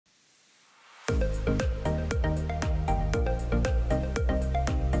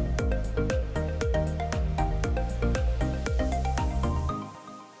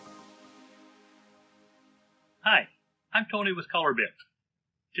I'm Tony with ColorBit.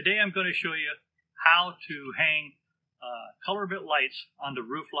 Today I'm going to show you how to hang ColorBit lights on the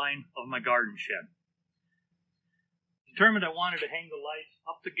roof line of my garden shed. Determined I wanted to hang the lights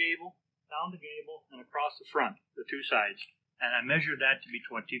up the gable, down the gable, and across the front, the two sides, and I measured that to be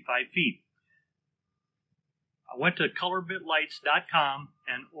 25 feet. I went to colorbitlights.com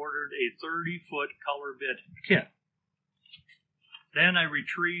and ordered a 30-foot ColorBit kit. Then I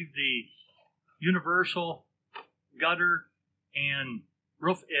retrieved the universal gutter and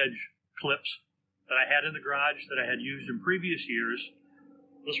roof edge clips that I had in the garage that I had used in previous years.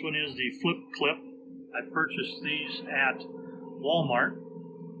 This one is the flip clip. I purchased these at Walmart.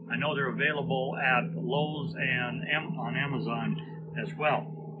 I know they're available at Lowe's and on Amazon as well.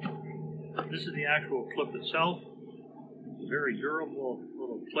 This is the actual clip itself. Very durable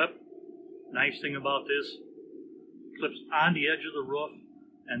little clip. Nice thing about this, clips on the edge of the roof,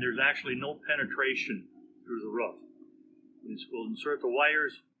 and there's actually no penetration through the roof. We'll insert the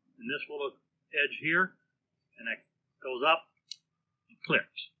wires in this little edge here, and it goes up and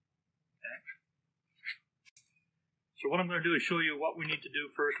clips. Okay. So what I'm going to do is show you what we need to do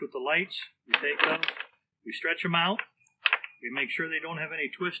first with the lights. We take those, we stretch them out, we make sure they don't have any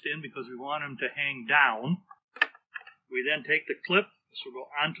twist in because we want them to hang down. We then take the clip, this will go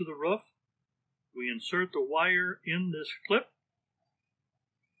onto the roof. We insert the wire in this clip.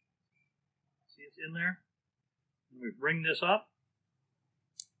 See, it's in there. And we bring this up,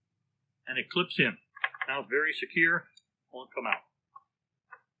 and it clips in. Now it's very secure, won't come out.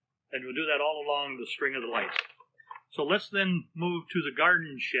 And we'll do that all along the string of the lights. So let's then move to the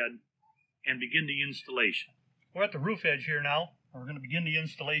garden shed and begin the installation. We're at the roof edge here now, and we're going to begin the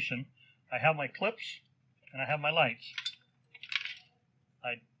installation. I have my clips, and I have my lights.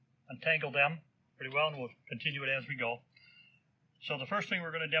 I untangle them pretty well, and we'll continue it as we go. So the first thing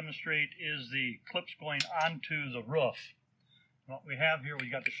we're going to demonstrate is the clips going onto the roof. What we have here, we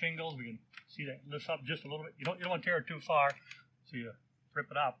got the shingles. We can see that lifts up just a little bit. You don't want to tear it too far, so you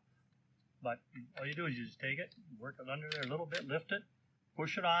rip it up. But all you do is you just take it, work it under there a little bit, lift it,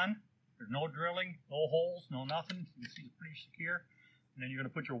 push it on. There's no drilling, no holes, no nothing. You can see it's pretty secure. And then you're going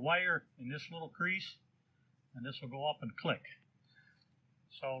to put your wire in this little crease, and this will go up and click.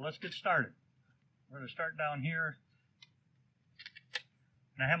 So let's get started. We're going to start down here.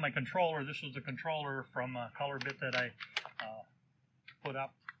 And I have my controller. This is the controller from ColorBit that I put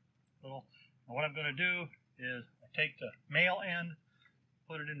up. And what I'm going to do is I take the male end,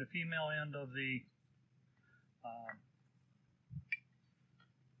 put it in the female end of the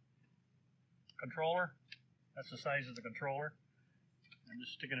controller. That's the size of the controller. I'm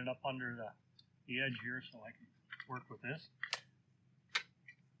just sticking it up under the edge here so I can work with this.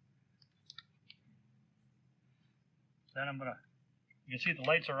 Then you can see the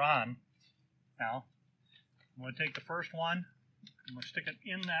lights are on now. I'm going to take the first one, I'm going to stick it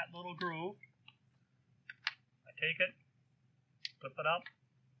in that little groove. I take it, flip it up,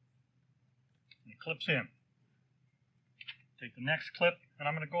 and it clips in. Take the next clip, and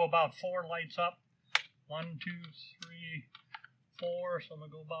I'm going to go about 4 lights up. 1, 2, 3, 4, so I'm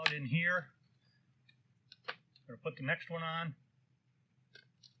going to go about in here. I'm going to put the next one on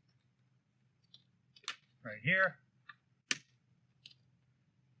right here.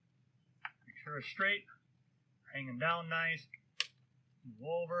 Make sure it's straight, hanging down nice. Move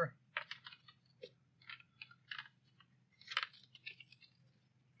over.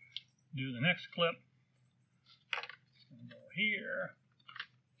 Do the next clip. And go here.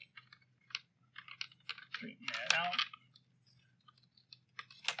 Straighten that out.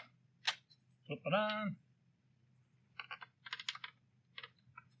 Flip it on.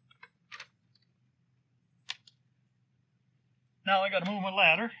 Now I got to move my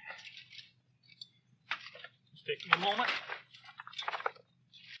ladder. Just take me a moment.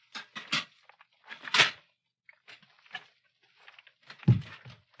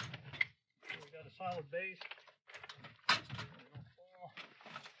 We got a solid base.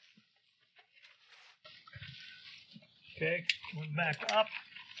 Okay, going back up.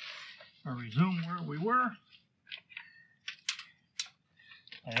 I'll resume where we were.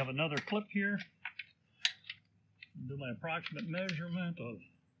 I have another clip here. Do my approximate measurement of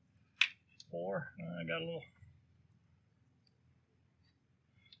 4. I got a little,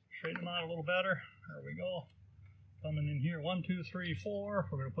 straighten them out a little better. There we go. Coming in here, 1, 2, 3, 4.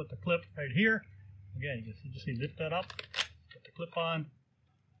 We're going to put the clip right here. Again, you just see lift that up, put the clip on,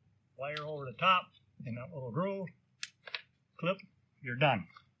 wire over the top in that little groove, clip, you're done.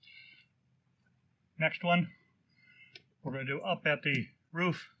 Next one, we're going to do up at the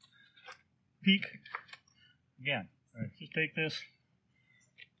roof peak. Again, just take this,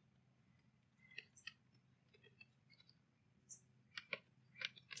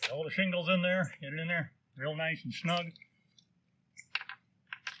 All the shingles in there, get it in there, real nice and snug.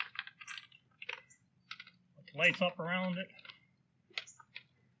 Put the lights up around it.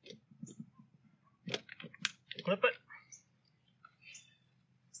 Clip it.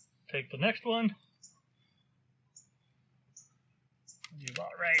 Take the next one.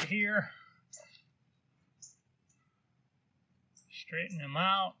 About right here. Straighten them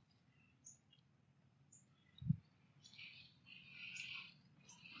out.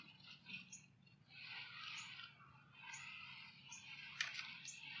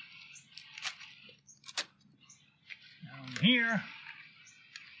 Down here.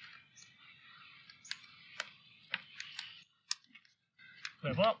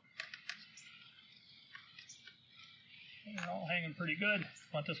 Clip up. They're all hanging pretty good.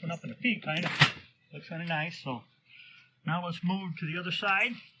 Want this one up in the peak, kind of. Looks kind of nice. So now let's move to the other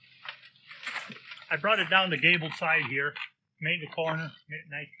side. I brought it down the gabled side here. Made the corner. Made it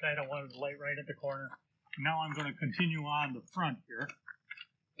nice tight. I wanted the light right at the corner. Now I'm going to continue on the front here.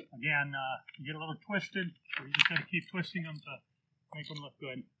 Again, you get a little twisted. So you just got to keep twisting them to make them look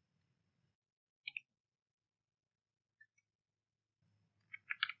good.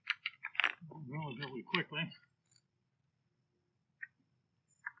 Relatively quickly.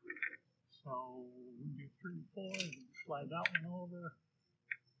 So 1, 2, 3, 4, slide that one over.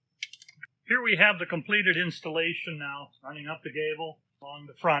 Here we have the completed installation now, running up the gable along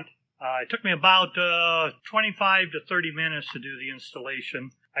the front. It took me about 25 to 30 minutes to do the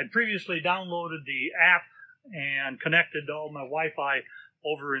installation. I'd previously downloaded the app and connected all my Wi-Fi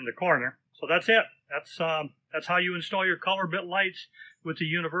over in the corner. So that's it. That's how you install your ColorBit lights with the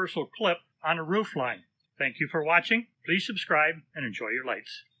universal clip on a roof line. Thank you for watching. Please subscribe and enjoy your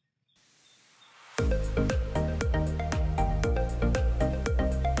lights.